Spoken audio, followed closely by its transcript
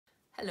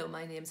Hello,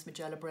 my name's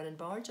Majella Brennan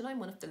Bargh and I'm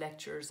one of the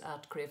lecturers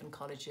at Craven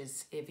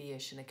College's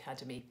Aviation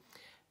Academy.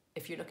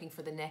 If you're looking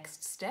for the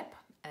next step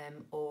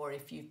or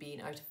if you've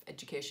been out of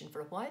education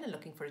for a while and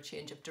looking for a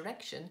change of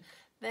direction,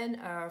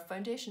 then our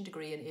foundation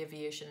degree in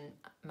aviation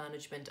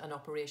management and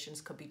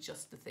operations could be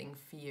just the thing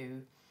for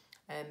you.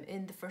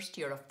 In the first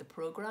year of the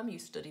programme, you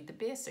study the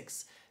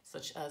basics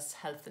such as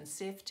health and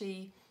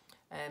safety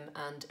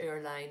and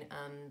airline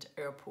and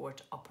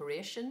airport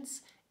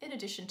operations, in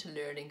addition to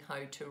learning how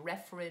to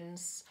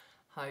reference,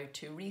 how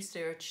to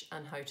research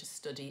and how to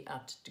study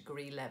at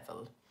degree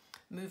level.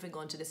 Moving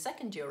on to the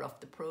second year of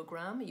the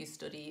programme, you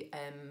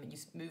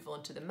move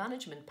on to the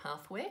management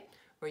pathway,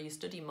 where you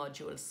study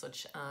modules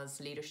such as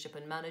leadership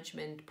and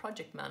management,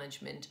 project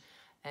management,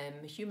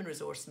 human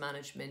resource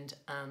management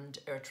and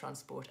air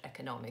transport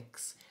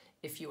economics.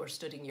 If you are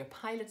studying your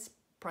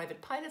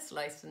private pilot's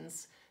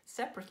licence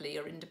separately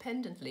or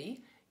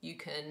independently, you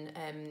can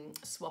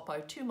swap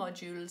out two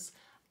modules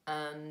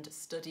and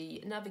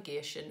study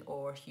navigation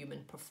or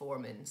human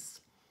performance.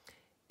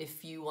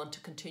 If you want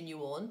to continue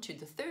on to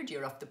the third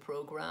year of the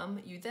programme,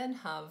 you then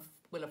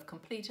will have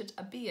completed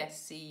a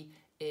BSc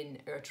in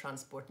air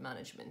transport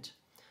management.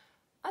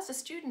 As a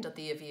student at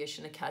the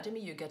Aviation Academy,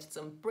 you get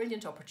some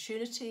brilliant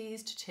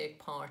opportunities to take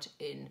part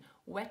in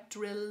wet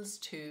drills,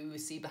 to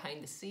see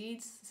behind the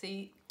scene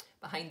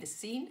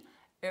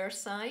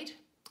airside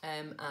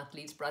at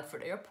Leeds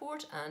Bradford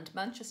Airport and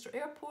Manchester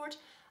Airport,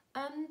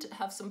 and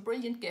have some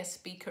brilliant guest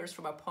speakers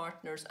from our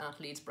partners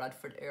at Leeds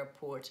Bradford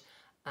Airport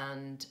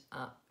and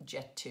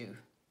Jet2.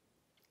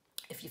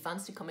 If you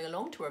fancy coming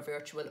along to our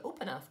virtual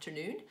open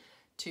afternoon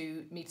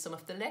to meet some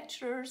of the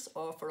lecturers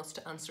or for us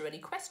to answer any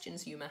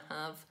questions you may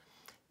have,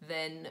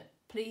 then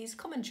please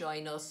come and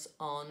join us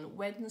on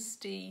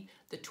Wednesday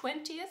the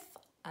 20th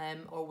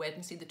or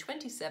Wednesday the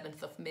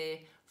 27th of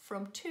May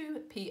from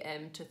 2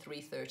 p.m. to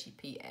 3:30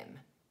 p.m.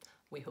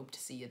 We hope to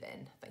see you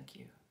then. Thank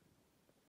you.